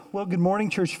Well, good morning,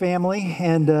 church family.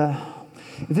 And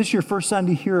if this is your first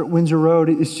Sunday here at Windsor Road,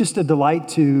 it's just a delight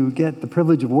to get the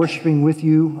privilege of worshiping with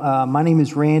you. My name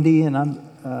is Randy, and I'm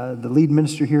the lead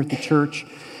minister here at the church.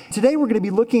 Today, we're going to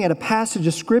be looking at a passage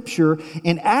of Scripture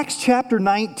in Acts chapter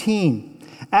 19.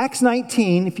 Acts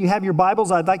 19, if you have your Bibles,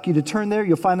 I'd like you to turn there.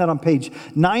 You'll find that on page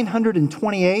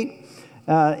 928.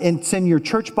 It's in your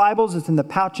church Bibles. It's in the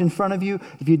pouch in front of you.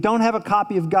 If you don't have a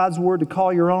copy of God's Word to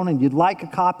call your own and you'd like a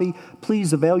copy,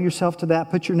 please avail yourself to that.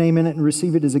 Put your name in it and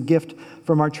receive it as a gift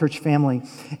from our church family.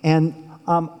 And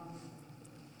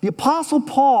the Apostle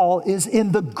Paul is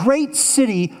in the great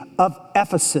city of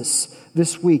Ephesus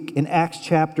this week in Acts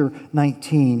chapter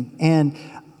 19. And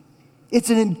it's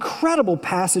an incredible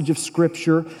passage of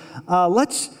Scripture. We're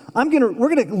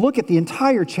going to look at the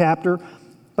entire chapter,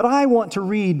 but I want to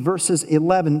read verses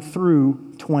 11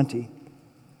 through 20.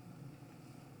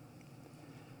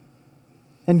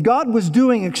 And God was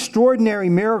doing extraordinary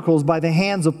miracles by the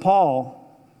hands of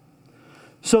Paul,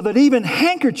 so that even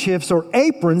handkerchiefs or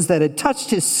aprons that had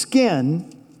touched his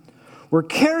skin were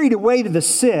carried away to the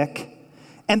sick,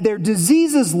 and their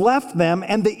diseases left them,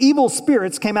 and the evil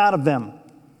spirits came out of them.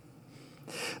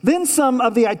 Then some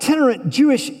of the itinerant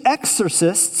Jewish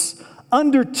exorcists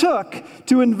undertook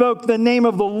to invoke the name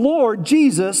of the Lord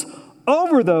Jesus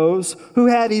over those who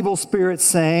had evil spirits,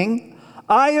 saying,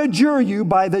 I adjure you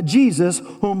by the Jesus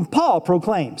whom Paul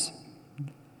proclaims.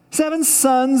 7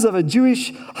 sons of a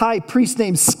Jewish high priest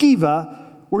named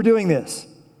Sceva were doing this.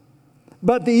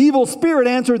 But the evil spirit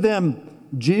answered them,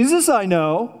 Jesus I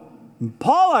know,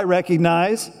 Paul I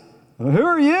recognize. Who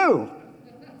are you?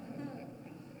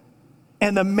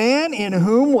 And the man in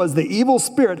whom was the evil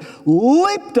spirit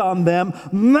leaped on them,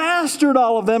 mastered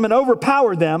all of them, and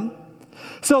overpowered them,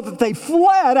 so that they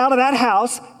fled out of that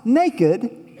house naked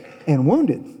and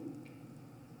wounded.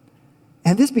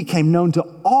 And this became known to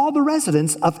all the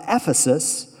residents of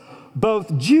Ephesus,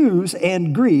 both Jews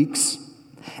and Greeks,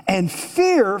 and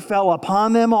fear fell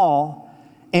upon them all,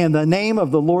 and the name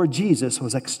of the Lord Jesus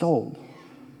was extolled.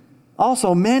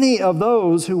 Also, many of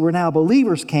those who were now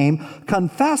believers came,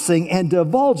 confessing and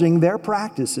divulging their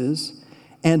practices,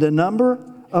 and a number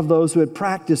of those who had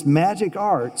practiced magic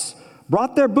arts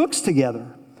brought their books together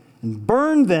and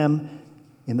burned them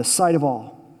in the sight of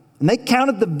all. And they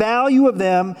counted the value of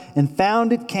them and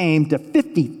found it came to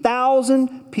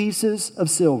 50,000 pieces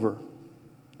of silver.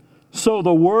 So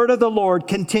the word of the Lord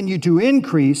continued to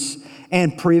increase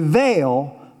and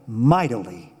prevail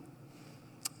mightily.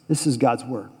 This is God's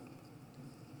word.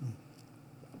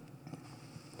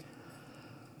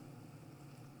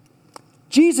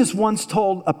 Jesus once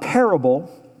told a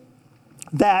parable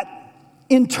that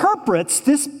interprets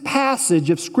this passage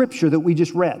of Scripture that we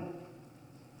just read.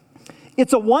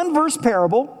 It's a one-verse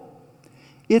parable.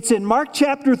 It's in Mark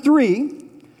chapter 3,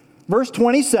 verse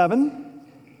 27.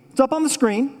 It's up on the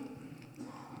screen.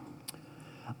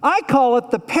 I call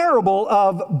it the parable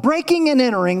of breaking and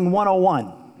entering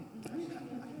 101.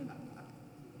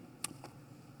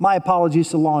 My apologies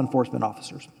to law enforcement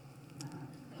officers.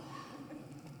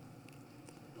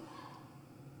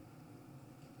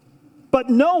 But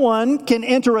no one can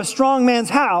enter a strong man's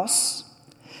house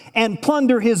and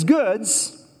plunder his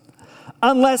goods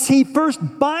unless he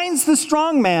first binds the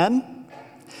strong man.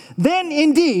 Then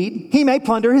indeed he may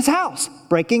plunder his house.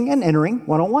 Breaking and entering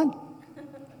 101.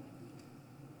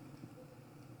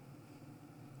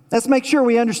 Let's make sure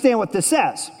we understand what this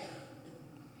says.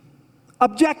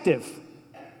 Objective.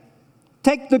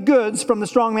 Take the goods from the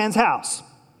strong man's house.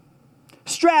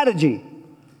 Strategy.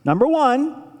 Number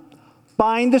 1.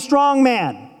 Bind the strong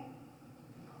man.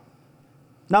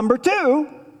 Number 2,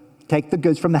 take the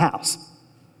goods from the house.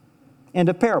 End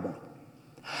of parable.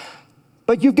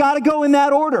 But you've got to go in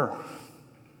that order.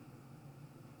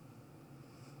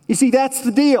 You see, that's the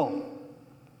deal.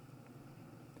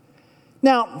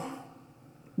 Now,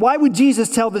 why would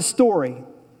Jesus tell this story?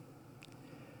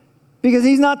 Because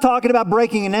he's not talking about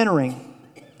breaking and entering.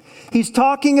 He's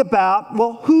talking about,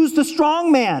 well, who's the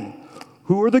strong man?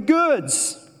 Who are the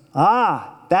goods?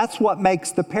 That's what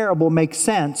makes the parable make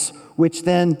sense, which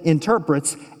then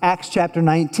interprets Acts chapter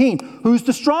 19. Who's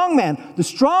the strong man? The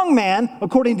strong man,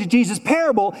 according to Jesus'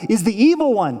 parable, is the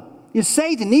evil one, is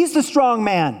Satan. He's the strong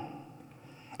man.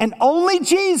 And only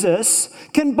Jesus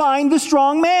can bind the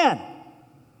strong man.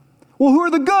 Well, who are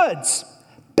the goods?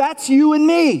 That's you and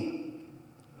me.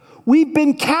 We've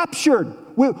been captured.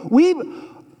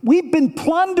 We've been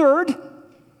plundered.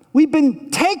 We've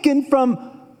been taken from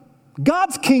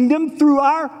God's kingdom through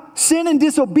our sin and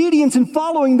disobedience and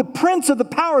following the prince of the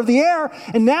power of the air,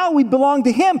 and now we belong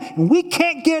to him, and we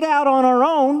can't get out on our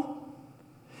own.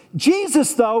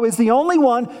 Jesus, though, is the only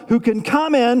one who can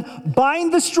come in,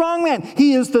 bind the strong man.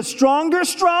 He is the stronger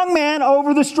strong man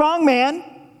over the strong man,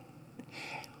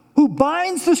 who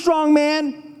binds the strong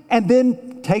man and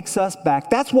then takes us back.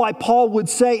 That's why Paul would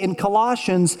say in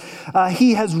Colossians,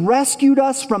 he has rescued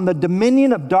us from the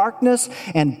dominion of darkness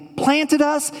and planted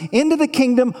us into the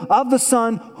kingdom of the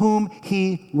Son whom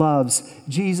he loves.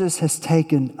 Jesus has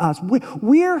taken us.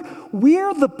 We're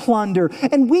the plunder,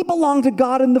 and we belong to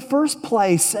God in the first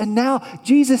place, and now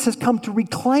Jesus has come to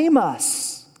reclaim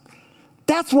us.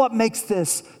 That's what makes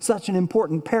this such an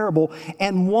important parable,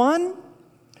 and one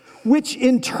which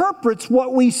interprets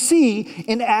what we see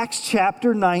in Acts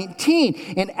chapter 19.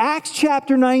 In Acts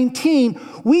chapter 19,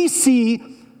 we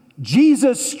see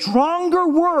Jesus' stronger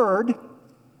word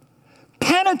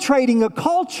penetrating a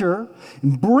culture,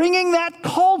 bringing that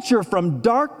culture from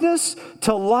darkness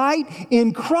to light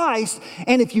in Christ.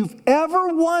 And if you've ever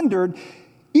wondered,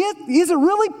 is it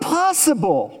really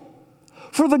possible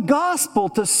for the gospel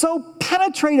to so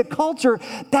penetrate a culture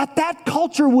that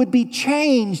culture would be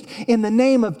changed in the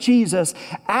name of Jesus?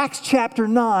 Acts chapter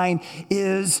 9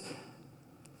 is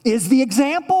the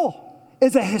example,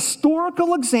 is a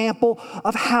historical example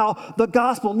of how the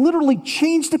gospel literally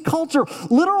changed a culture,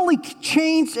 literally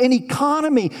changed an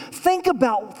economy. Think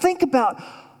about,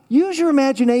 use your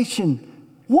imagination.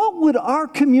 What would our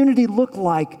community look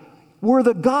like were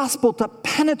the gospel to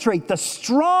penetrate, the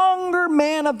stronger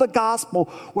man of the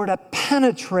gospel were to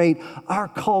penetrate our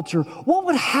culture? What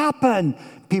would happen?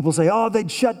 People say, oh,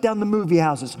 they'd shut down the movie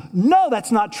houses. No,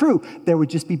 that's not true. There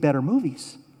would just be better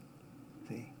movies.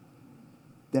 See?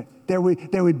 There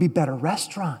would be better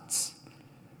restaurants.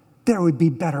 There would be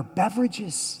better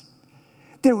beverages.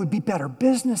 There would be better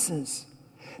businesses.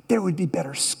 There would be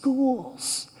better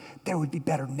schools. There would be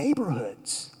better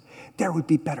neighborhoods. There would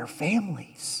be better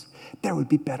families. There would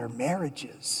be better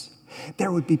marriages.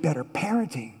 There would be better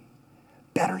parenting.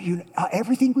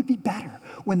 Everything would be better.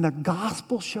 When the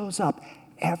gospel shows up,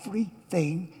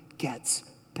 everything gets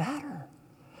better.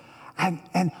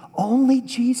 And only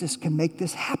Jesus can make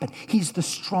this happen. He's the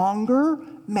stronger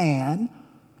man,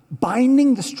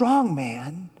 binding the strong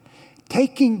man,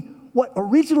 taking what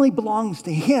originally belongs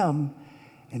to him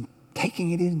and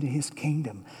taking it into his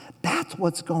kingdom. That's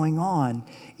what's going on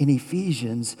in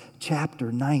Ephesians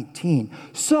chapter 19.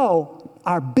 So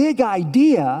our big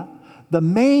idea, the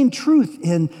main truth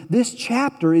in this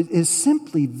chapter is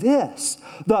simply this.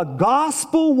 The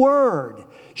gospel word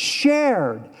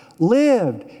shared,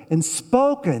 lived, and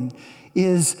spoken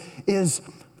is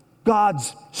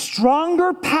God's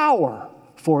stronger power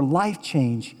for life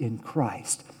change in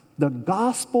Christ. The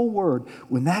gospel word,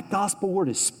 when that gospel word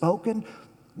is spoken,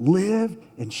 lived,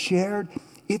 and shared,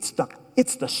 it's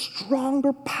the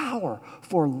stronger power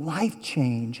for life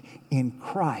change in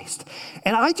Christ.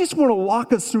 And I just want to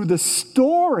walk us through the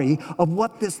story of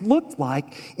what this looked like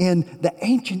in the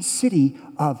ancient city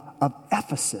of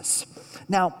Ephesus.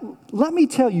 Now, let me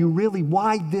tell you really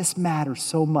why this matters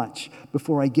so much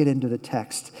before I get into the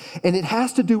text. And it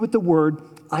has to do with the word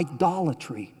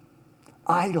idolatry,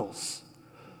 idols.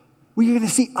 We're going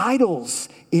to see idols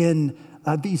in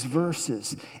these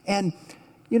verses. And,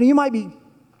 you might be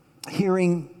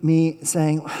hearing me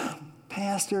saying,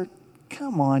 Pastor,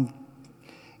 come on,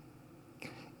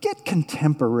 get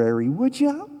contemporary, would you?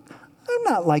 I'm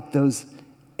not like those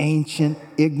ancient,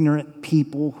 ignorant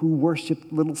people who worship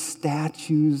little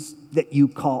statues that you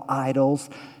call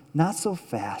idols. Not so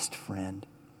fast, friend.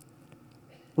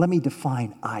 Let me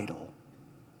define idol.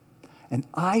 An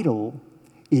idol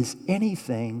is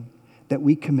anything that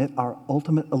we commit our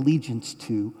ultimate allegiance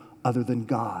to other than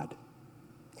God.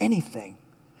 Anything.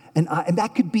 And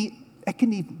that can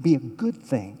even be a good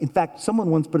thing. In fact, someone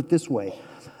once put it this way.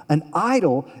 An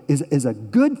idol is a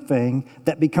good thing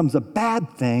that becomes a bad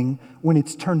thing when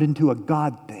it's turned into a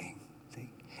God thing.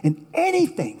 See? And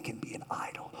anything can be an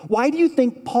idol. Why do you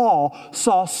think Paul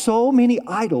saw so many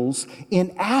idols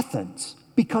in Athens?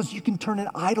 Because you can turn an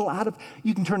idol out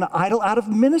of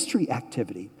ministry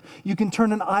activity. You can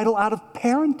turn an idol out of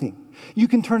parenting. You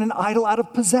can turn an idol out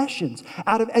of possessions,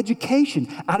 out of education,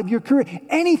 out of your career,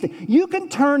 anything. You can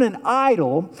turn an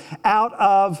idol out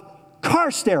of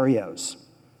car stereos.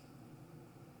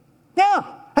 Yeah.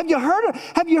 Have you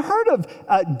heard of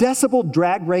decibel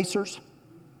drag racers?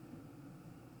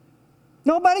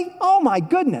 Nobody? Oh my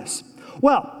goodness.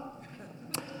 Well,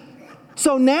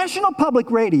 so National Public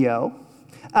Radio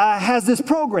has this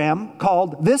program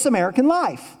called This American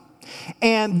Life.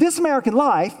 And This American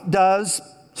Life does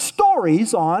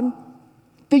stories on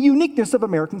the uniqueness of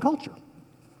American culture.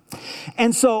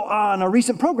 And so on a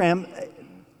recent program,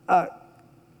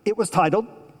 it was titled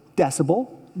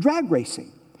Decibel Drag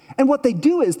Racing. And what they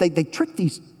do is they trick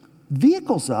these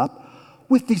vehicles up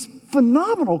with these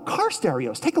phenomenal car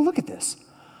stereos. Take a look at this.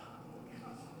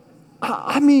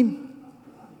 I mean,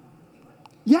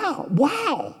 yeah,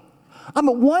 wow.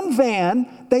 One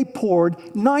van, they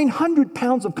poured 900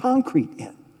 pounds of concrete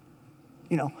in.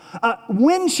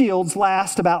 Windshields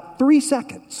last about 3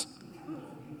 seconds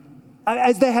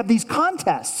as they have these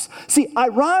contests. See,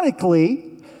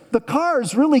 ironically, the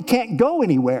cars really can't go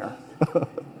anywhere.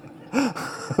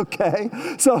 Okay?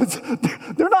 So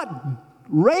they're not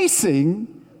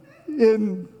racing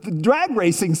in the drag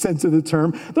racing sense of the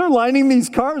term. They're lining these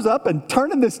cars up and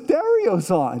turning the stereos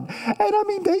on.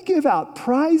 And they give out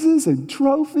prizes and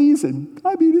trophies. And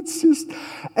it's just,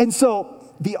 and so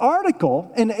the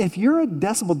article, and if you're a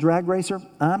decibel drag racer,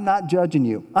 I'm not judging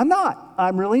you. I'm not.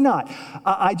 I'm really not.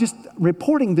 I just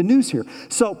reporting the news here.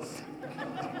 So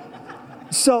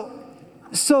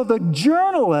the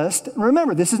journalist,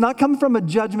 remember, this is not coming from a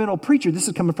judgmental preacher. This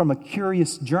is coming from a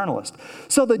curious journalist.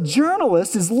 So the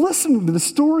journalist is listening to the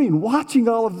story and watching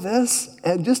all of this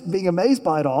and just being amazed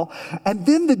by it all. And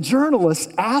then the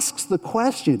journalist asks the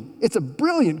question. It's a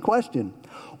brilliant question.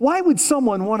 Why would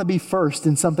someone want to be first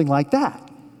in something like that?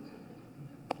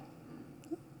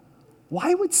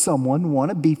 Why would someone want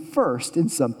to be first in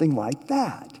something like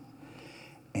that?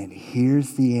 And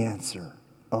here's the answer.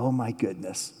 Oh my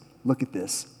goodness. Look at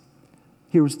this.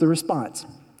 Here's the response.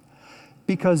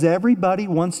 Because everybody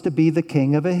wants to be the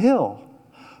king of a hill,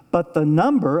 but the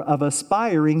number of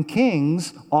aspiring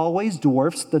kings always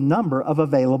dwarfs the number of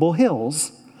available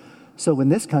hills. So in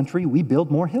this country, we build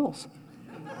more hills.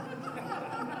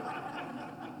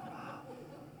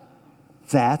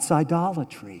 That's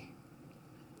idolatry.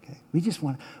 Okay. We just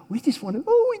want to build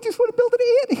an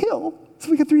anthill.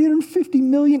 So we got 350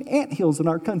 million anthills in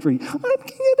our country. I'm king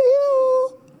of the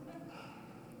hill.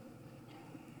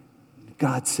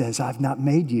 God says, I've not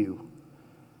made you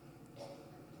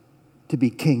to be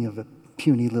king of a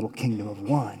puny little kingdom of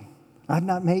one. I've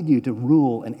not made you to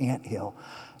rule an anthill.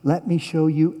 Let me show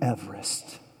you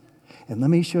Everest. And let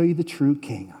me show you the true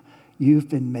king. You've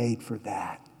been made for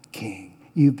that, king.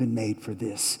 You've been made for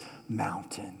this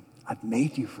mountain. I've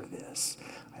made you for this.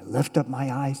 I lift up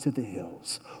my eyes to the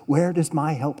hills. Where does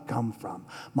my help come from?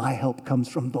 My help comes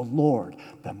from the Lord,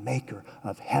 the maker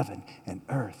of heaven and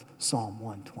earth. Psalm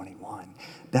 121.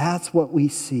 That's what we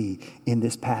see in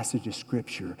this passage of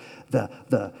Scripture.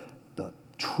 The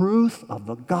truth of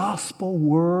the gospel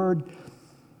word,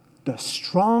 the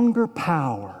stronger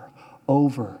power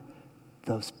over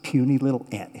those puny little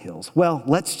anthills. Well,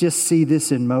 let's just see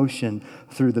this in motion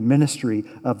through the ministry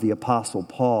of the Apostle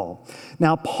Paul.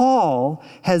 Now, Paul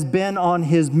has been on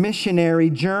his missionary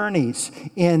journeys.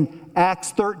 In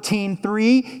Acts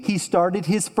 13:3, he started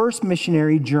his first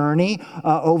missionary journey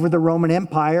over the Roman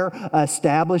Empire,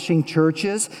 establishing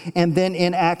churches. And then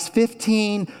in Acts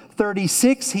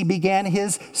 15:36, he began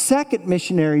his second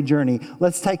missionary journey.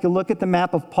 Let's take a look at the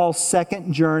map of Paul's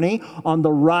second journey. On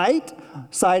the right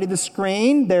side of the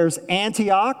screen, there's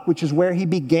Antioch, which is where he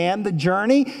began the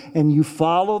journey. And you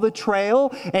follow the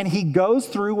trail, and he goes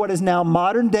through what is now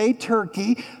modern-day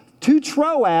Turkey to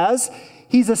Troas.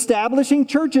 He's establishing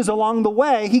churches along the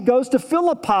way. He goes to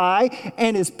Philippi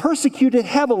and is persecuted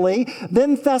heavily.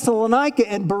 Then Thessalonica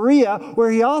and Berea,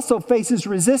 where he also faces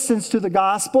resistance to the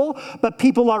gospel. But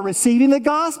people are receiving the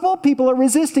gospel. People are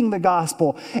resisting the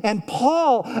gospel. And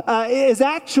Paul is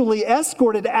actually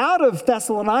escorted out of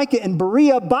Thessalonica and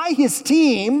Berea by his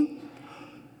team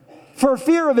for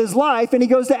fear of his life. And he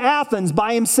goes to Athens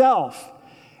by himself.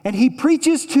 And he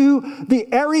preaches to the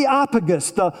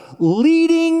Areopagus, the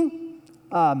leading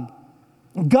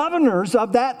governors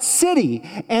of that city.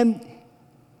 And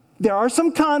there are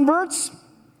some converts,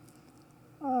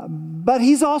 but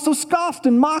he's also scoffed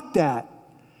and mocked at.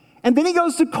 And then he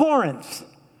goes to Corinth,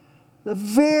 a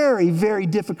very, very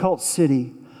difficult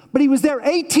city. But he was there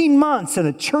 18 months, and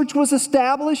a church was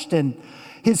established, and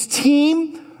his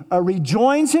team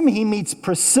rejoins him. He meets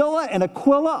Priscilla and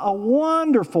Aquila, a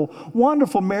wonderful,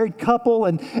 wonderful married couple,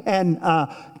 and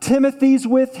Timothy's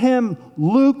with him.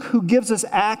 Luke, who gives us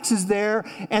Acts, is there,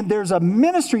 and there's a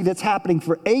ministry that's happening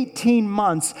for 18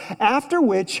 months, after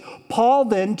which Paul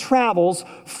then travels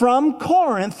from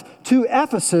Corinth to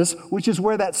Ephesus, which is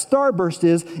where that starburst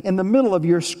is in the middle of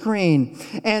your screen.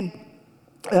 And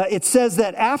it says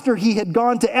that after he had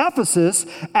gone to Ephesus,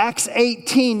 Acts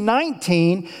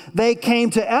 18:19, they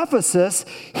came to Ephesus.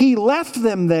 He left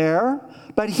them there,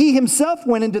 but he himself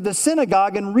went into the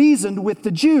synagogue and reasoned with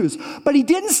the Jews. But he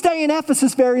didn't stay in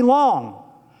Ephesus very long.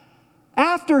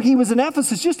 After he was in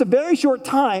Ephesus just a very short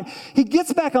time, he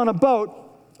gets back on a boat,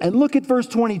 and look at verse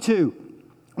 22.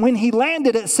 When he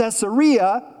landed at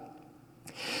Caesarea,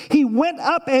 He went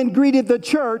up and greeted the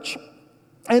church,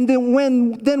 and then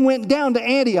went down to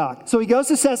Antioch. So he goes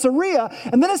to Caesarea,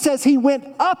 and then it says he went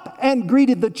up and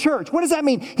greeted the church. What does that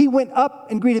mean? He went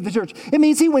up and greeted the church. It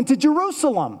means he went to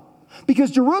Jerusalem, because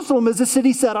Jerusalem is a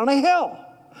city set on a hill.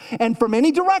 And from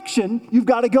any direction, you've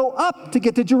got to go up to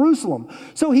get to Jerusalem.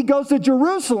 So he goes to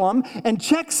Jerusalem and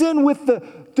checks in with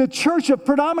the church of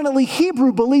predominantly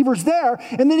Hebrew believers there.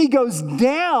 And then he goes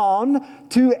down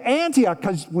to Antioch,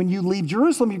 because when you leave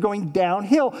Jerusalem, you're going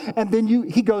downhill. And then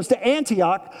he goes to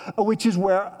Antioch, which is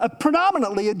where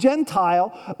predominantly a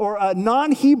Gentile or a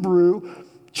non-Hebrew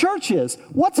church is.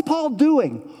 What's Paul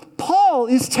doing? Paul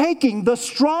is taking the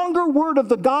stronger word of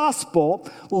the gospel,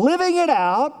 living it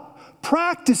out,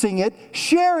 practicing it,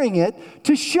 sharing it,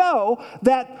 to show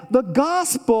that the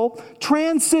gospel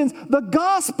transcends. The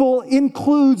gospel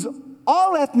includes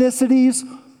all ethnicities,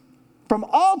 from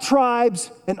all tribes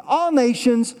and all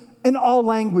nations and all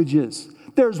languages.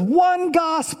 There's one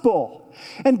gospel.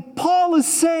 And Paul is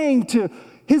saying to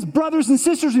his brothers and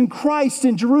sisters in Christ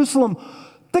in Jerusalem,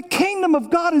 the kingdom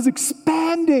of God is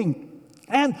expanding.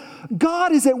 And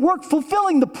God is at work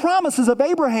fulfilling the promises of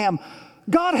Abraham.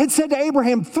 God had said to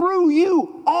Abraham, through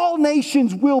you, all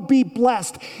nations will be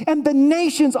blessed. And the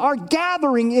nations are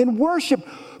gathering in worship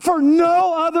for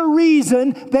no other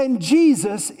reason than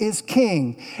Jesus is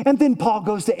king. And then Paul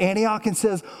goes to Antioch and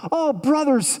says, oh,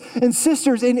 brothers and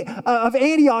sisters of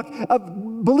Antioch,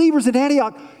 of believers in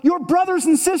Antioch, your brothers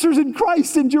and sisters in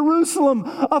Christ in Jerusalem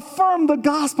affirm the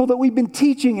gospel that we've been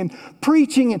teaching and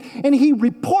preaching. And he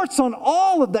reports on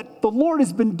all of that the Lord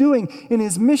has been doing in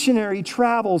his missionary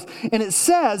travels. And it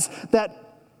says that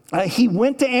he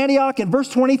went to Antioch in verse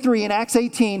 23 in Acts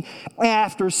 18.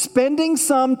 After spending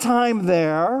some time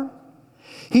there,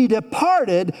 he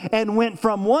departed and went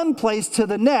from one place to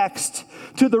the next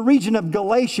to the region of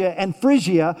Galatia and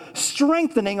Phrygia,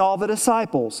 strengthening all the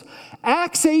disciples.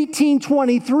 Acts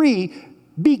 18:23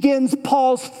 begins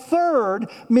Paul's third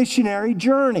missionary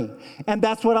journey. And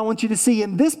that's what I want you to see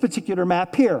in this particular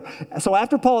map here. So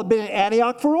after Paul had been in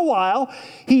Antioch for a while,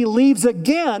 he leaves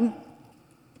again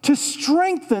to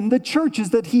strengthen the churches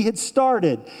that he had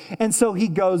started. And so he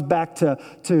goes back to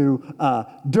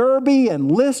Derbe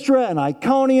and Lystra and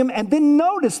Iconium. And then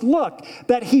notice, look,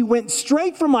 that he went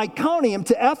straight from Iconium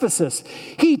to Ephesus.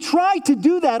 He tried to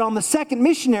do that on the second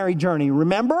missionary journey,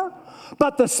 remember?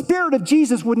 But the Spirit of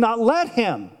Jesus would not let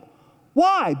him.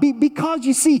 Why? Because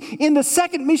you see, in the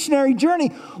second missionary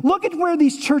journey, look at where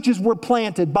these churches were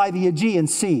planted by the Aegean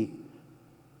Sea.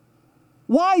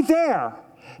 Why there?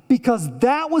 Because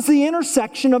that was the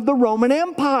intersection of the Roman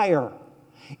Empire.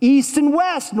 East and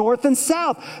west, north and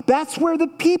south. That's where the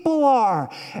people are.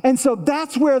 And so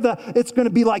that's where it's going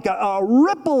to be like a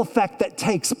ripple effect that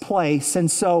takes place. And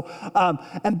so,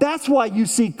 and that's why you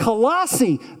see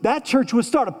Colossae, that church was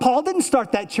started. Paul didn't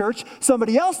start that church.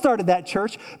 Somebody else started that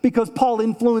church because Paul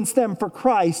influenced them for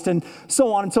Christ and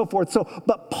so on and so forth.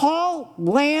 But Paul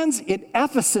lands in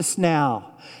Ephesus now.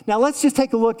 Now let's just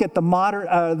take a look at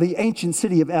the ancient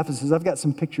city of Ephesus. I've got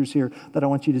some pictures here that I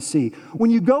want you to see.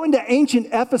 When you go into ancient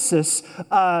Ephesus,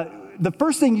 the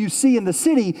first thing you see in the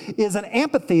city is an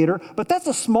amphitheater, but that's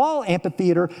a small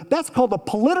amphitheater. That's called a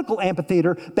political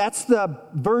amphitheater. That's the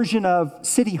version of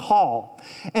City Hall.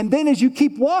 And then as you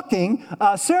keep walking,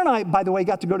 Sarah and I, by the way,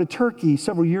 got to go to Turkey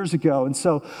several years ago. And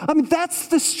so, that's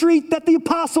the street that the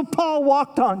Apostle Paul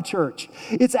walked on, church.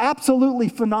 It's absolutely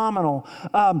phenomenal.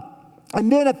 And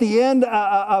then at the end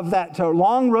of that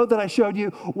long road that I showed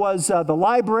you was the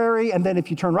library. And then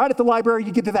if you turn right at the library,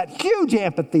 you get to that huge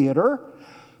amphitheater.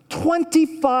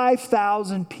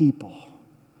 25,000 people.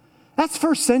 That's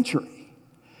first century.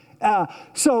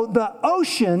 So the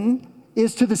ocean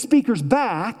is to the speaker's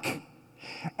back,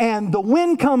 and the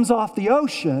wind comes off the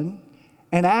ocean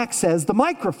and acts as the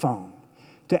microphone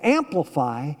to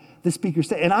amplify the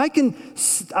speaker's. And I can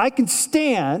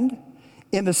stand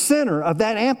in the center of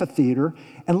that amphitheater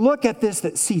and look at this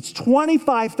that seats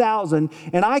 25,000,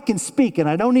 and I can speak, and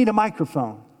I don't need a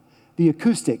microphone. The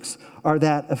acoustics are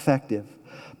that effective.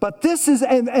 But this is,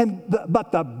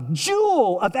 but the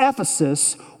jewel of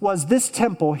Ephesus was this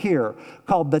temple here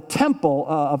called the Temple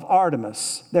of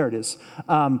Artemis. There it is.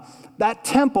 That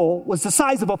temple was the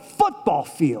size of a football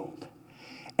field.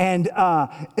 And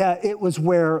it was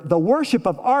where the worship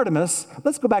of Artemis,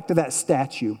 let's go back to that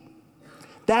statue.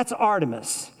 That's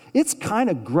Artemis. It's kind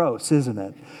of gross, isn't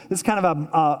it? It's kind of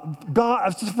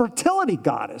a fertility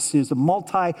goddess. She's a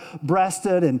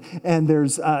multi-breasted, and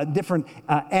there's different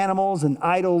animals and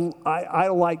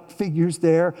idol-like figures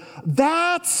there.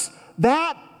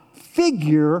 That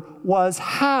figure was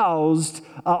housed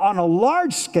on a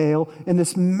large scale in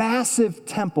this massive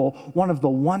temple, one of the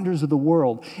wonders of the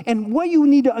world. And what you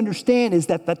need to understand is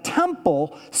that the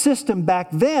temple system back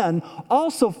then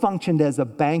also functioned as a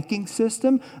banking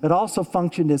system. It also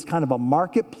functioned as kind of a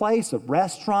marketplace, a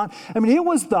restaurant. I mean, it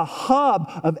was the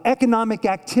hub of economic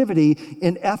activity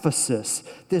in Ephesus,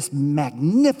 this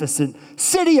magnificent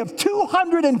city of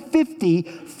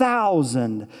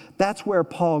 250,000. That's where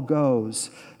Paul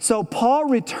goes. So Paul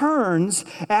returns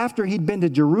after he'd been to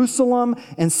Jerusalem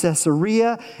and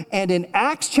Caesarea. And in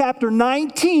Acts chapter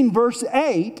 19, verse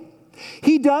 8,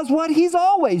 he does what he's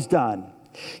always done.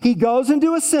 He goes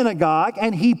into a synagogue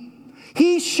and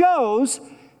he shows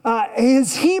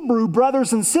his Hebrew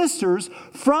brothers and sisters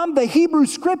from the Hebrew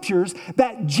scriptures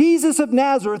that Jesus of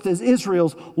Nazareth is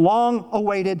Israel's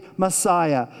long-awaited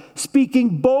Messiah,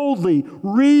 speaking boldly,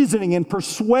 reasoning, and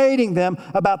persuading them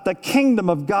about the kingdom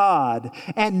of God.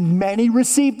 And many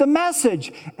received the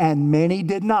message, and many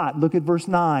did not. Look at verse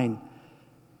 9.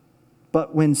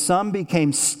 But when some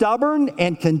became stubborn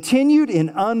and continued in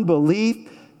unbelief,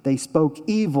 they spoke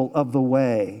evil of the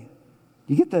way.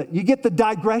 You get the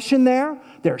digression there?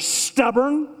 They're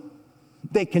stubborn,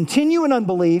 they continue in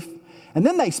unbelief, and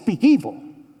then they speak evil.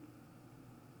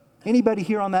 Anybody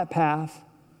here on that path?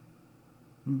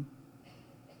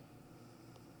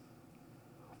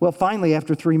 Well, finally,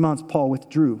 after 3 months, Paul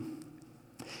withdrew.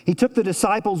 He took the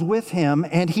disciples with him,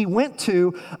 and he went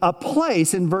to a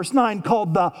place in verse 9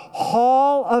 called the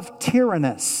Hall of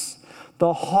Tyrannus.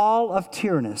 The Hall of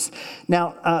Tyrannus.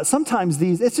 Now, sometimes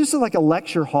it's just like a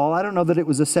lecture hall. I don't know that it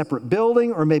was a separate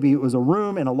building, or maybe it was a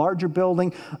room in a larger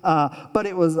building, but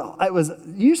it was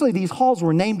usually these halls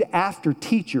were named after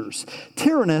teachers.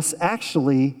 Tyrannus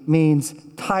actually means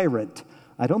tyrant.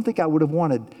 I don't think I would have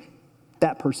wanted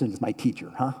that person as my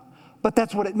teacher, huh? But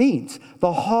that's what it means,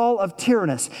 the Hall of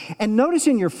Tyrannus. And notice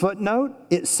in your footnote,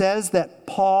 it says that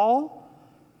Paul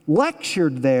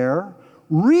lectured there,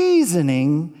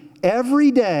 reasoning every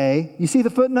day. You see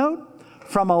the footnote?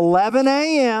 From 11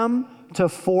 a.m. to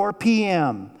 4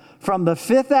 p.m. From the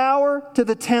 5th hour to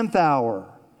the 10th hour.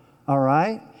 All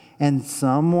right? And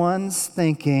someone's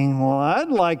thinking, well, I'd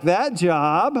like that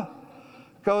job.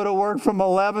 Go to work from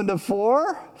 11 to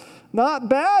 4? Not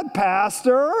bad,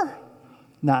 Pastor.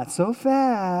 Not so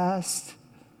fast.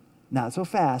 Not so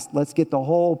fast. Let's get the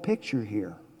whole picture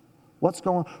here. What's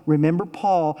going on? Remember,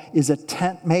 Paul is a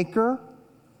tent maker,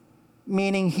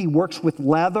 meaning he works with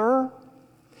leather,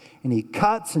 and he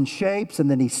cuts and shapes,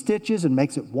 and then he stitches and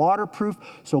makes it waterproof.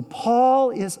 So Paul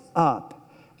is up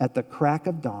at the crack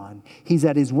of dawn. He's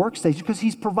at his workstation because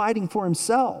he's providing for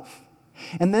himself.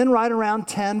 And then right around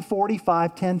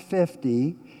 10:45,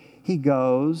 10:50, he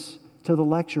goes to the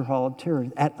lecture hall of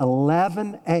Tyrannus at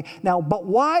 11 a.m. Now, but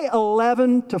why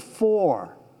 11 to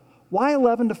 4? Why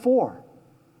 11 to 4?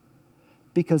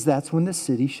 Because that's when the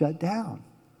city shut down.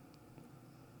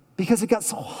 Because it got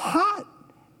so hot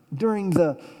during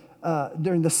the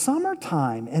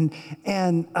summertime, and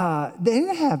they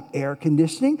didn't have air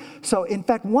conditioning. So, in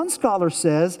fact, one scholar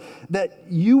says that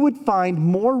you would find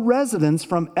more residents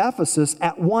from Ephesus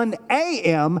at 1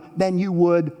 a.m. than you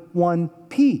would 1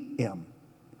 p.m.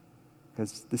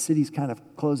 because the city's kind of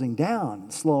closing down,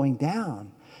 slowing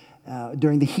down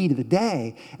during the heat of the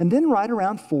day. And then right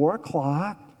around 4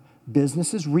 o'clock,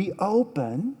 businesses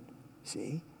reopen,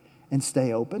 see, and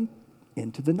stay open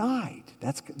into the night.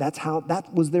 That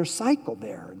was their cycle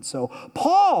there. And so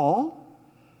Paul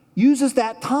uses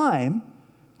that time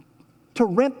to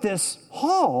rent this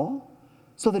hall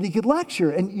so that he could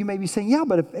lecture. And you may be saying, yeah,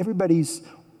 but if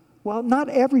not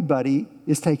everybody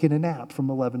is taking a nap from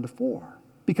 11 to 4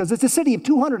 because it's a city of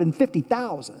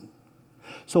 250,000.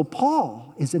 So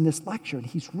Paul is in this lecture and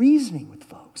he's reasoning with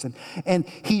folks and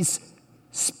he's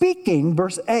speaking,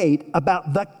 verse 8,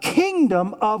 about the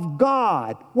kingdom of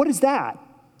God. What is that?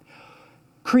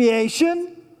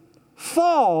 Creation,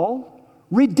 fall,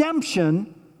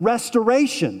 redemption,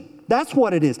 restoration. That's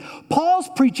what it is. Paul's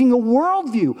preaching a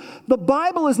worldview. The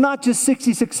Bible is not just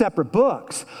 66 separate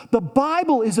books. The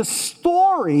Bible is a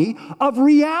story of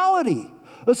reality,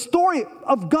 a story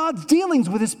of God's dealings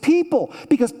with his people,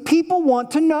 because people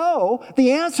want to know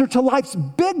the answer to life's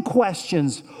big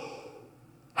questions.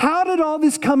 How did all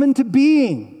this come into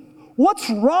being?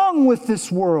 What's wrong with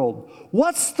this world?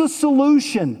 What's the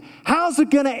solution? How's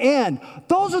it going to end?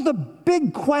 Those are the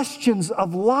big questions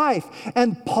of life.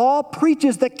 And Paul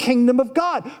preaches the kingdom of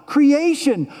God.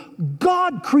 Creation.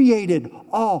 God created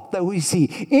all that we see.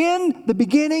 In the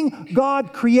beginning,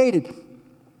 God created.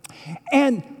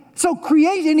 And so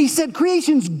creation, he said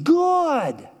creation's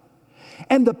good.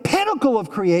 And the pinnacle of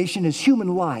creation is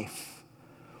human life.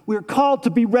 We're called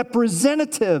to be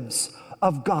representatives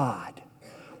of God.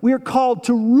 We are called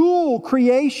to rule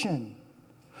creation.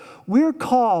 We're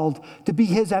called to be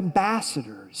his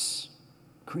ambassadors.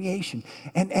 Creation.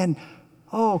 And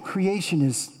creation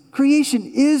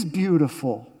is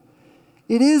beautiful.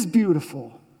 It is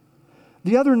beautiful.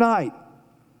 The other night,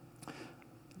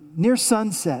 near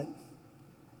sunset,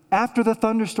 after the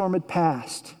thunderstorm had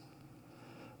passed,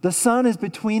 the sun is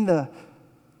between the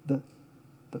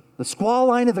squall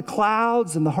line of the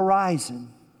clouds and the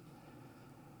horizon.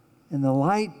 And the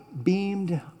light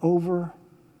beamed over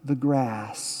the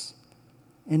grass.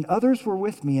 And others were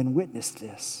with me and witnessed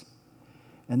this.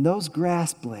 And those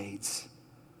grass blades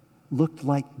looked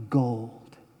like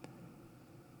gold.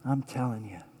 I'm telling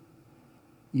you.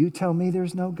 You tell me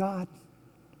there's no God?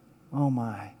 Oh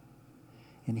my.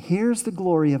 And here's the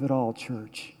glory of it all,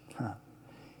 church.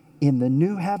 In the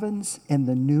new heavens and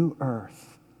the new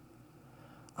earth.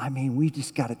 I mean, we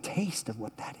just got a taste of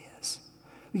what that is.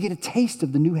 We get a taste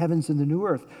of the new heavens and the new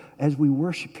earth as we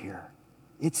worship here.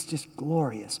 It's just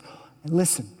glorious. And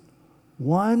listen,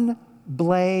 one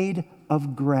blade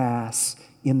of grass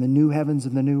in the new heavens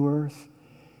and the new earth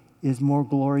is more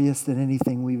glorious than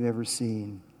anything we've ever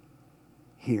seen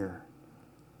here.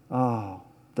 Oh,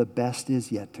 the best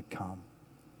is yet to come.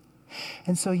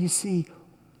 And so you see,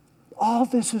 all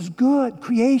this is good.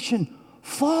 Creation,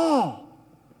 fall.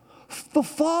 The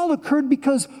fall occurred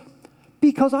because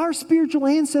our spiritual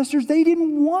ancestors, they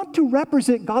didn't want to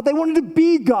represent God. They wanted to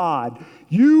be God.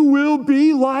 You will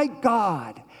be like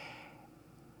God.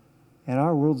 And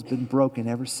our world's been broken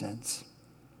ever since.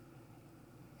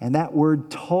 And that word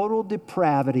total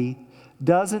depravity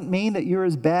doesn't mean that you're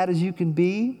as bad as you can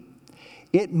be.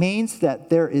 It means that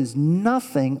there is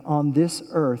nothing on this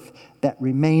earth that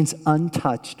remains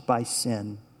untouched by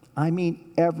sin. I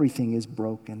mean, everything is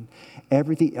broken.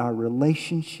 Everything, our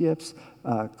relationships,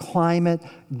 climate,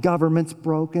 government's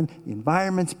broken, the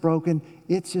environment's broken.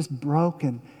 It's just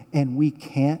broken, and we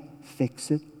can't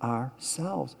fix it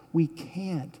ourselves. We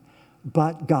can't.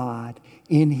 But God,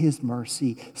 in his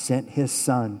mercy, sent his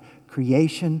Son.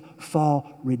 Creation,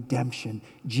 fall, redemption.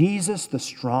 Jesus, the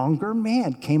stronger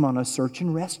man, came on a search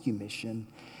and rescue mission.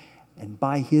 And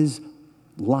by his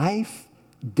life,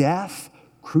 death,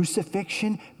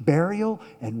 crucifixion, burial,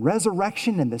 and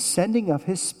resurrection, and the sending of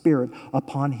his Spirit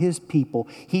upon his people,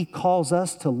 he calls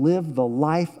us to live the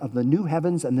life of the new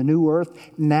heavens and the new earth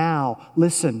now.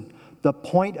 Listen, the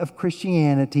point of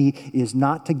Christianity is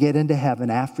not to get into heaven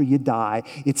after you die.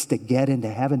 It's to get into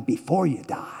heaven before you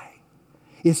die.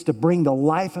 It's to bring the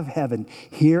life of heaven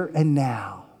here and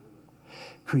now.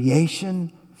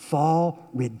 Creation, fall,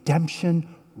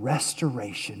 redemption,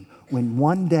 restoration. When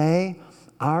one day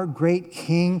our great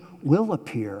King will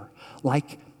appear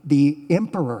like the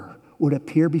emperor would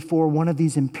appear before one of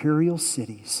these imperial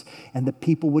cities, and the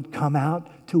people would come out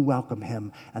to welcome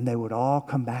him, and they would all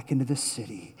come back into the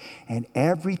city. And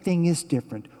everything is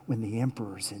different when the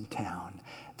emperor's in town.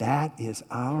 That is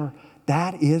our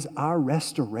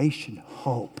restoration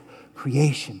hope.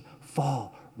 Creation,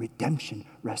 fall, redemption,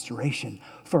 restoration.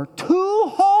 For 2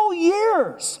 whole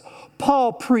years,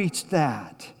 Paul preached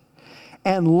that.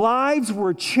 And lives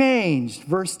were changed.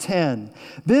 Verse 10.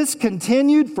 This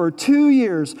continued for 2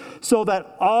 years, so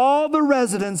that all the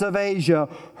residents of Asia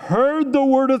heard the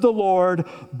word of the Lord,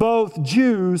 both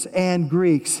Jews and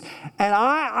Greeks. And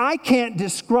I can't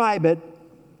describe it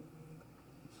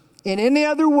in any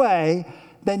other way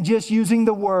than just using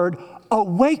the word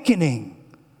awakening.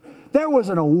 There was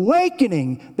an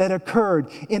awakening that occurred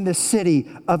in the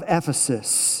city of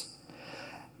Ephesus.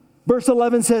 Verse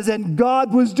 11 says, and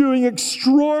God was doing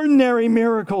extraordinary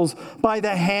miracles by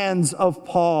the hands of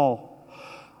Paul.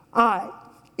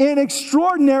 In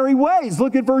extraordinary ways.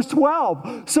 Look at verse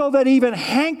 12. So that even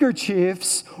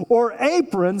handkerchiefs or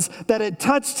aprons that had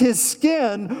touched his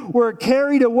skin were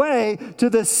carried away to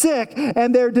the sick,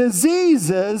 and their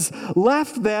diseases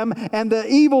left them, and the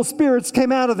evil spirits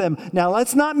came out of them. Now,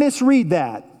 let's not misread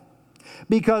that.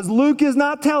 Because Luke is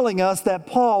not telling us that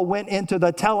Paul went into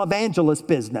the televangelist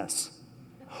business,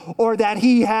 or that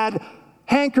he had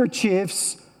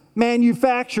handkerchiefs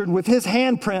manufactured with his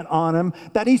handprint on them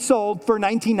that he sold for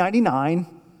 $19.99.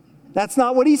 That's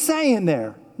not what he's saying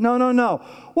there. No.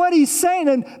 What he's saying,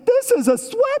 and this is a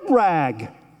sweat rag.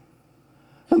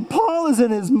 And Paul is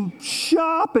in his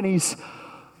shop, and he's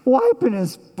wiping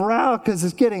his brow because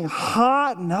it's getting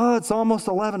hot. No, it's almost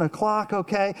 11 o'clock,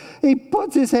 okay? He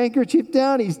puts his handkerchief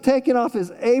down. He's taking off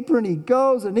his apron. He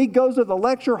goes to the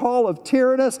lecture hall of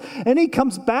Tyrannus, and he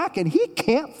comes back, and he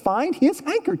can't find his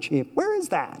handkerchief. Where is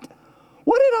that?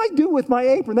 What did I do with my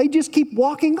apron? They just keep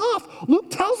walking off.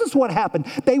 Luke tells us what happened.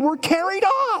 They were carried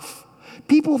off.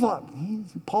 People thought,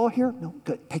 is Paul here? No,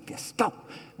 good. Take this. Go.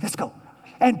 Let's go.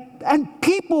 And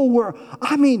people were,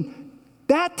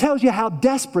 that tells you how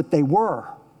desperate they were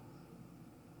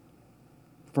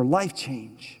for life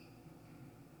change.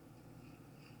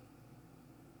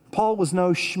 Paul was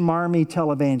no schmarmy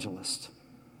televangelist.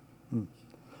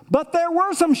 But there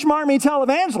were some schmarmy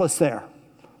televangelists there.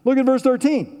 Look at verse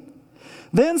 13.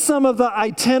 Then some of the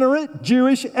itinerant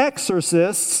Jewish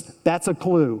exorcists, that's a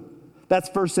clue. That's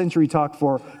first century talk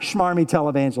for schmarmy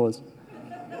televangelists,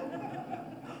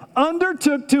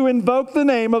 undertook to invoke the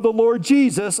name of the Lord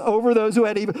Jesus over those who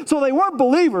had evil. So they weren't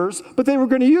believers, but they were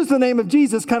going to use the name of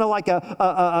Jesus kind of like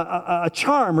a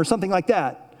charm or something like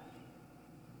that.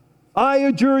 I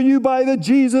adjure you by the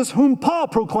Jesus whom Paul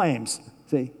proclaims.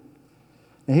 See?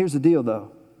 Now here's the deal,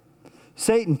 though.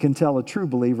 Satan can tell a true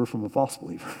believer from a false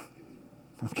believer.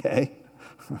 Okay?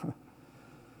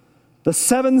 The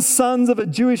 7 sons of a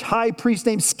Jewish high priest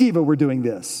named Sceva were doing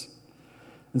this.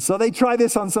 And so they tried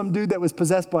this on some dude that was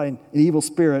possessed by an evil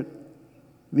spirit.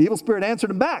 The evil spirit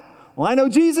answered him back. Well, I know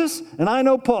Jesus and I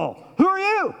know Paul. Who are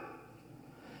you?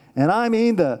 And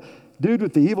the dude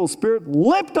with the evil spirit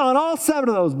leapt on all 7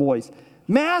 of those boys,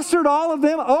 mastered all of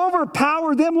them,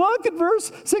 overpowered them. Look at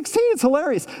verse 16. It's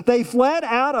hilarious. They fled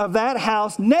out of that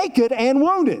house naked and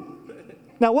wounded.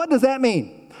 Now, what does that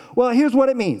mean? Well, here's what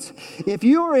it means. If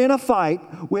you are in a fight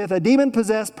with a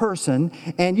demon-possessed person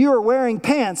and you are wearing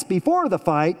pants before the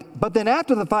fight, but then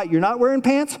after the fight you're not wearing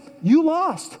pants, you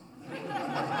lost.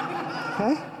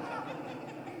 Okay?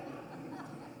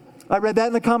 I read that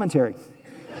in the commentary.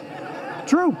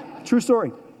 True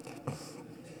story.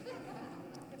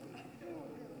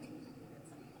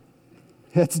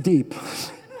 That's deep.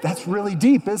 That's really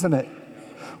deep, isn't it?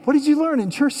 What did you learn in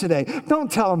church today?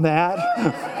 Don't tell them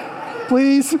that.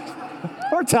 Please.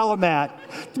 Or tell them that.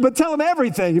 But tell them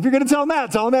everything. If you're going to tell them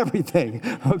that, tell them everything.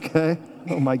 Okay?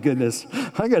 Oh, my goodness.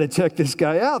 I got to check this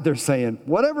guy out, they're saying.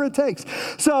 Whatever it takes.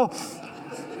 So,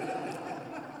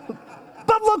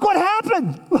 but look what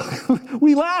happened.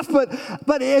 We laugh,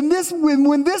 but in this,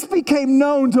 when this became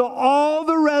known to all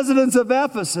the residents of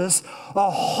Ephesus,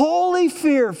 a holy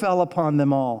fear fell upon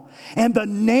them all. And the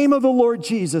name of the Lord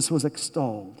Jesus was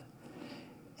extolled.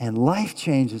 And life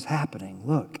change is happening.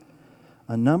 Look.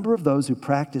 A number of those who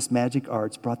practiced magic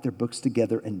arts brought their books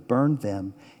together and burned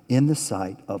them in the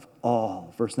sight of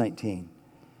all. Verse 19.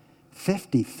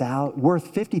 Worth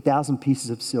 50,000 pieces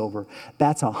of silver.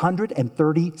 That's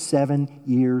 137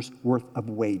 years worth of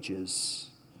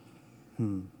wages.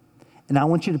 And I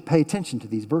want you to pay attention to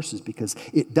these verses because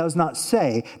it does not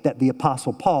say that the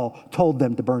Apostle Paul told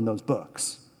them to burn those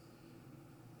books.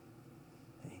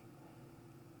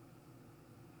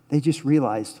 They just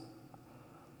realized,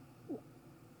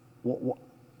 well,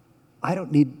 I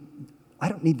don't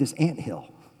need this anthill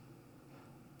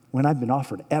when I've been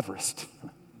offered Everest.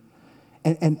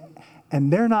 And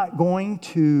they're not going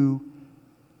to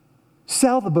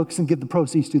sell the books and give the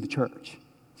proceeds to the church.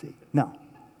 See, no.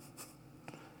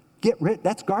 Get rid,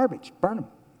 that's garbage. Burn them.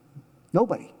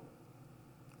 Nobody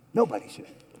should.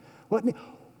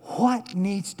 What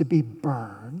needs to be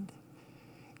burned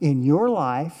in your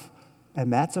life,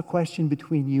 and that's a question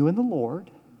between you and the Lord.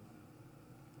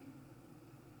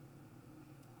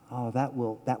 Oh, that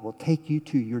will take you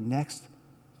to your next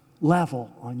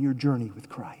level on your journey with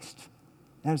Christ.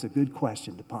 That is a good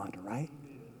question to ponder, right?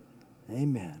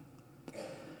 Amen.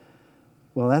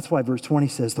 Well, that's why verse 20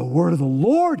 says, the word of the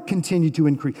Lord continued to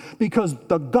increase, because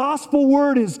the gospel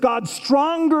word is God's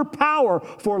stronger power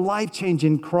for life change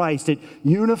in Christ. It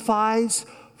unifies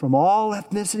from all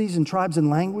ethnicities and tribes and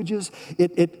languages.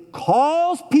 It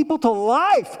calls people to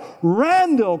life.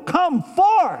 Randall, come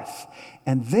forth.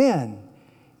 And then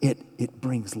it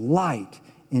brings light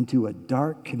into a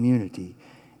dark community.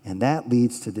 And that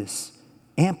leads to this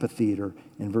amphitheater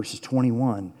in verses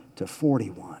 21 to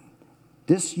 41.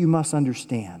 This you must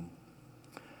understand.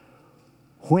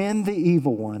 When the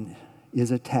evil one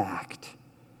is attacked,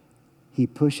 he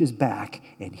pushes back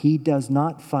and he does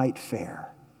not fight fair.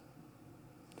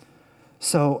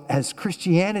 So as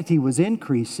Christianity was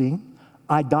increasing,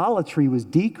 idolatry was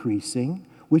decreasing,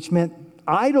 which meant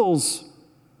idols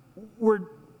were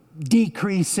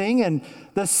decreasing, and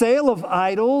the sale of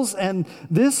idols, and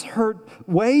this hurt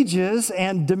wages.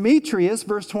 And Demetrius,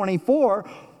 verse 24,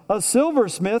 a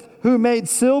silversmith who made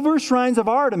silver shrines of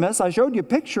Artemis, I showed you a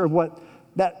picture of what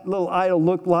that little idol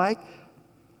looked like,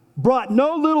 brought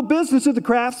no little business to the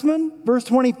craftsman. Verse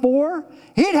 24,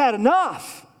 he'd had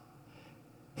enough.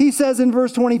 He says in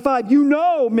verse 25, you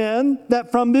know, men,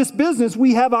 that from this business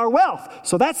we have our wealth.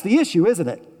 So that's the issue, isn't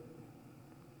it?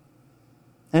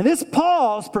 And this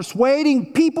Paul's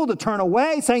persuading people to turn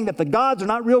away, saying that the gods are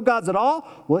not real gods at all.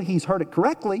 Well, he's heard it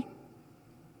correctly.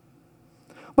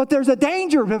 But there's a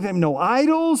danger of him, no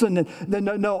idols, and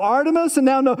no Artemis, and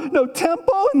now no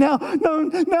temple, and now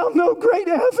no great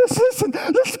Ephesus, and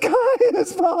the sky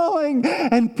is falling.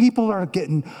 And people are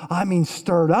getting,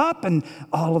 stirred up, and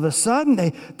all of a sudden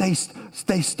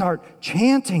they start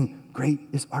chanting, "Great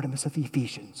is Artemis of the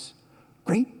Ephesians.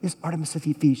 Great is Artemis of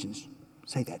the Ephesians."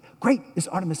 Say that. Great is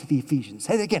Artemis of the Ephesians.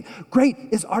 Say that again. Great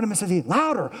is Artemis of the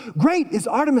louder. Great is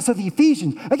Artemis of the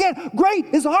Ephesians. Again, great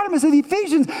is Artemis of the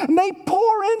Ephesians. And they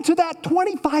pour into that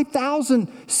 25,000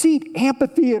 seat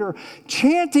amphitheater,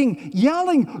 chanting,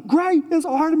 yelling, "Great is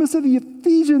Artemis of the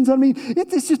Ephesians."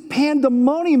 It's just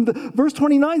pandemonium. Verse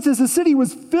 29 says the city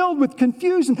was filled with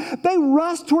confusion. They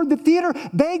rushed toward the theater.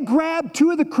 They grabbed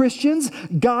two of the Christians,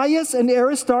 Gaius and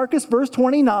Aristarchus, verse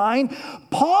 29.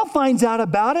 Paul finds out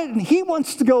about it, and he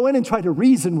wants to go in and try to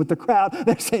reason with the crowd.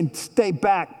 They're saying, "Stay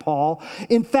back, Paul."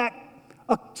 In fact,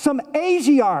 some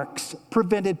Asiarchs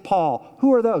prevented Paul.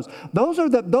 Who are those? Those are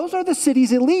the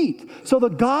city's elite. So the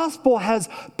gospel has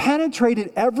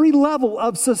penetrated every level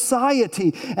of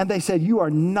society. And they said, "You are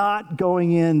not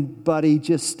going in, buddy.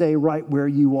 Just stay right where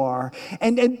you are."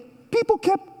 And people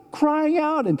kept crying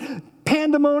out, and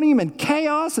pandemonium and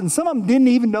chaos, and some of them didn't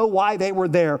even know why they were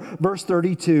there. Verse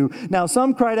 32. Now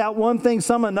some cried out one thing,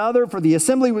 some another, for the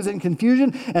assembly was in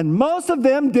confusion, and most of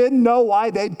them didn't know why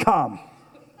they'd come.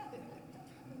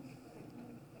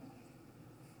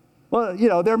 Well,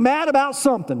 they're mad about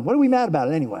something. What are we mad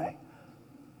about anyway?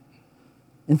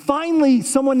 And finally,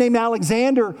 someone named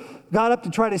Alexander got up to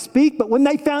try to speak, but when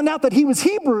they found out that he was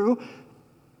Hebrew,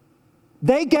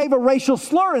 they gave a racial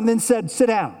slur and then said, "Sit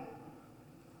down."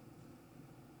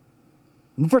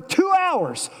 And for 2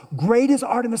 hours, "Great is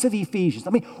Artemis of the Ephesians."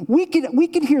 We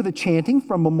can hear the chanting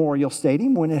from Memorial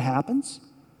Stadium when it happens.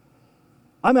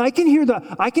 I can hear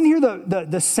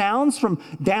the sounds from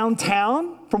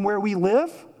downtown, from where we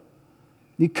live.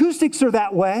 The acoustics are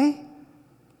that way.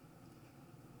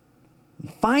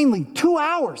 And finally, 2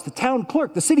 hours, the town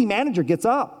clerk, the city manager gets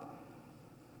up,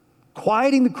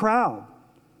 quieting the crowd.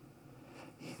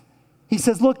 He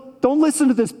says, "Look, don't listen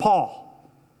to this Paul.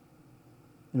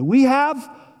 We have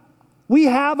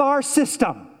our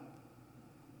system.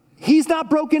 He's not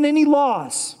broken any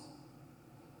laws.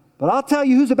 But I'll tell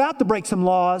you who's about to break some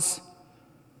laws.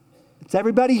 It's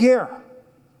everybody here.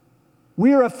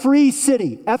 We're a free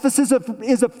city. Ephesus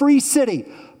is a free city.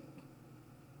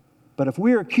 But if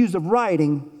we're accused of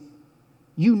rioting,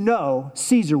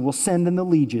 Caesar will send in the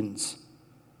legions.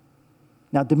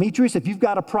 Now, Demetrius, if you've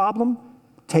got a problem,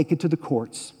 take it to the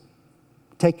courts.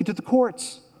 Take it to the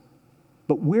courts.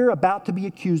 But we're about to be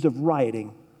accused of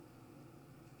rioting.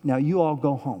 Now you all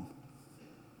go home."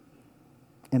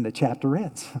 And the chapter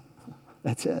ends.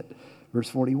 That's it. Verse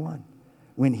 41.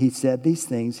 When he said these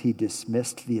things, he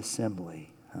dismissed the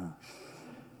assembly.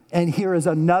 And here is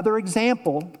another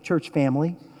example, church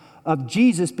family, of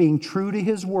Jesus being true to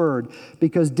his word.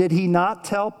 Because did he not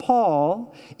tell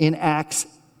Paul in Acts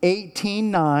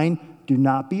 18:9, "Do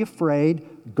not be afraid.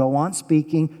 Go on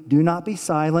speaking. Do not be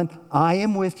silent. I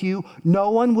am with you.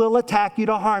 No one will attack you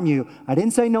to harm you." I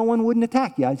didn't say no one wouldn't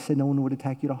attack you. I said no one would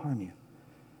attack you to harm you.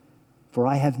 "For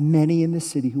I have many in the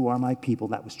city who are my people."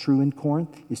 That was true in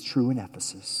Corinth. Is true in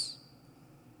Ephesus.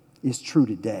 Is true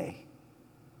today.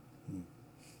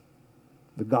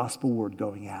 The gospel word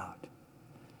going out.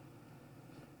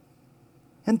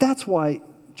 And that's why,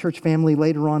 church family,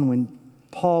 later on when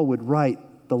Paul would write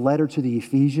the letter to the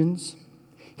Ephesians,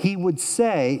 he would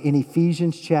say in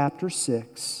Ephesians chapter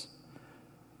 6,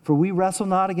 "For we wrestle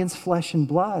not against flesh and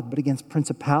blood, but against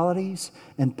principalities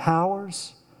and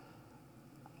powers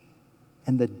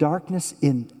and the darkness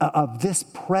of this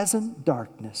present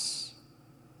darkness."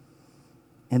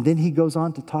 And then he goes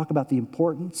on to talk about the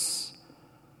importance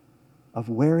of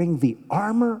wearing the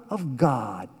armor of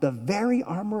God, the very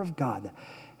armor of God, the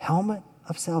helmet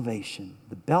of salvation,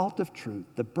 the belt of truth,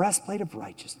 the breastplate of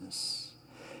righteousness,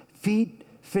 feet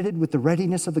fitted with the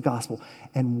readiness of the gospel.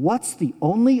 And what's the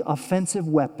only offensive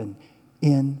weapon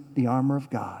in the armor of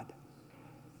God?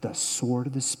 The sword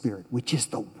of the Spirit, which is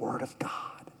the word of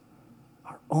God.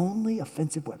 Our only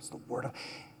offensive weapon is the word of God.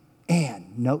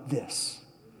 And note this,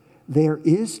 there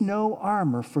is no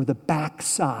armor for the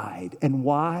backside. And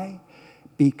why?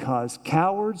 Because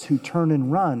cowards who turn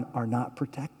and run are not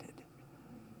protected.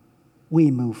 We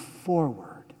move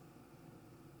forward.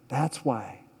 That's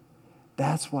why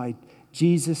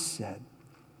Jesus said,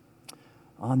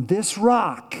 "On this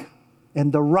rock,"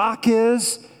 and the rock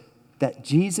is that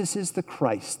Jesus is the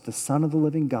Christ, the Son of the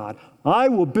living God, "I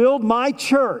will build my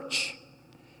church,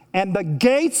 and the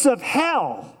gates of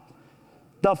hell,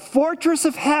 the fortress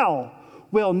of hell,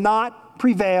 will not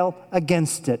prevail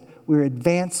against it." We're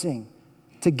advancing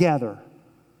together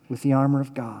with the armor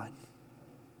of God.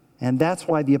 And that's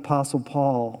why the Apostle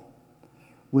Paul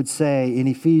would say in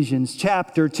Ephesians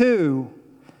chapter 2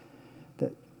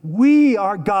 that we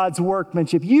are God's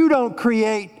workmanship. You don't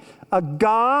create a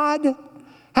God.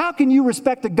 How can you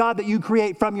respect a God that you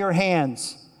create from your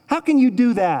hands? How can you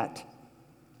do that?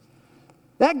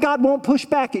 That God won't push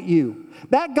back at you.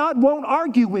 That God won't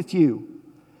argue with you.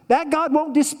 That God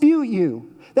won't dispute you.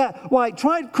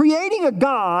 Creating a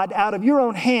God out of your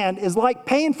own hand is like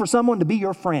paying for someone to be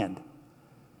your friend.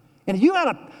 And if you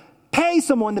got to pay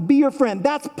someone to be your friend,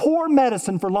 that's poor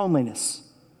medicine for loneliness.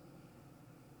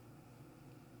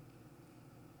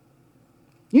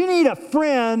 You need a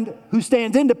friend who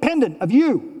stands independent of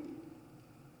you,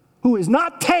 who is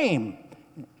not tame.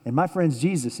 And my friends,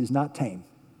 Jesus is not tame.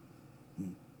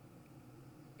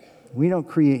 We don't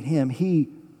create him. He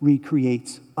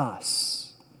recreates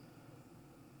us.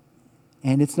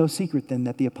 And it's no secret then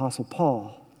that the Apostle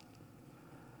Paul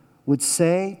would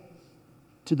say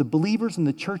to the believers in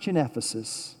the church in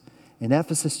Ephesus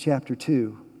chapter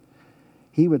 2,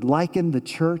 he would liken the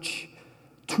church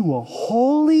to a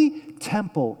holy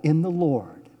temple in the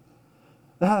Lord.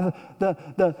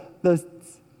 The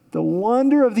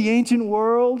wonder of the ancient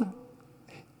world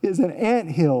is an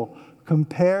anthill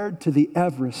compared to the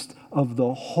Everest of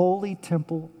the holy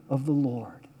temple of the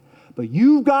Lord. But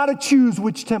you've got to choose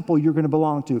which temple you're going to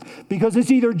belong to, because it's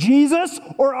either Jesus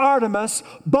or Artemis.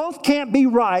 Both can't be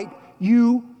right.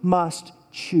 You must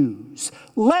choose.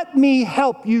 Let me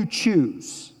help you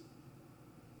choose.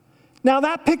 Now,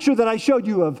 that picture that I showed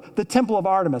you of the Temple of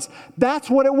Artemis, that's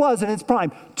what it was in its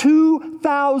prime,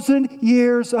 2,000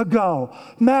 years ago.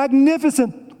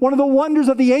 Magnificent, one of the wonders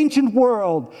of the ancient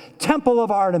world, Temple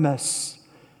of Artemis.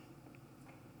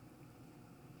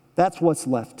 That's what's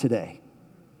left today.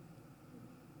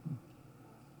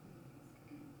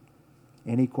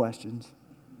 Any questions?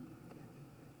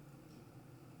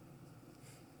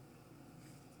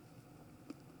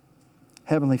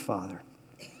 Heavenly Father,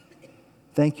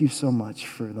 thank you so much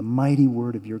for the mighty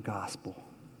word of your gospel.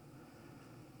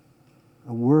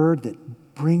 A word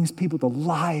that brings people to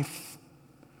life.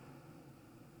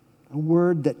 A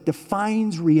word that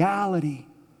defines reality.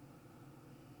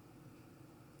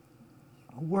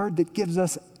 A word that gives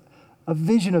us a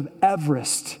vision of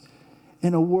Everest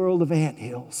in a world of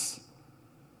anthills.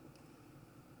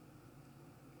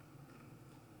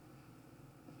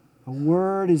 A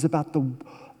word is about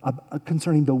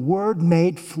concerning the Word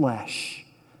made flesh,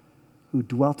 who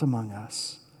dwelt among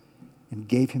us and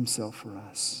gave himself for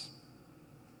us.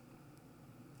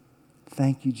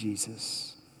 Thank you,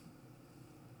 Jesus.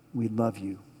 We love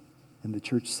you. And the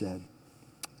church said,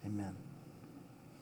 amen.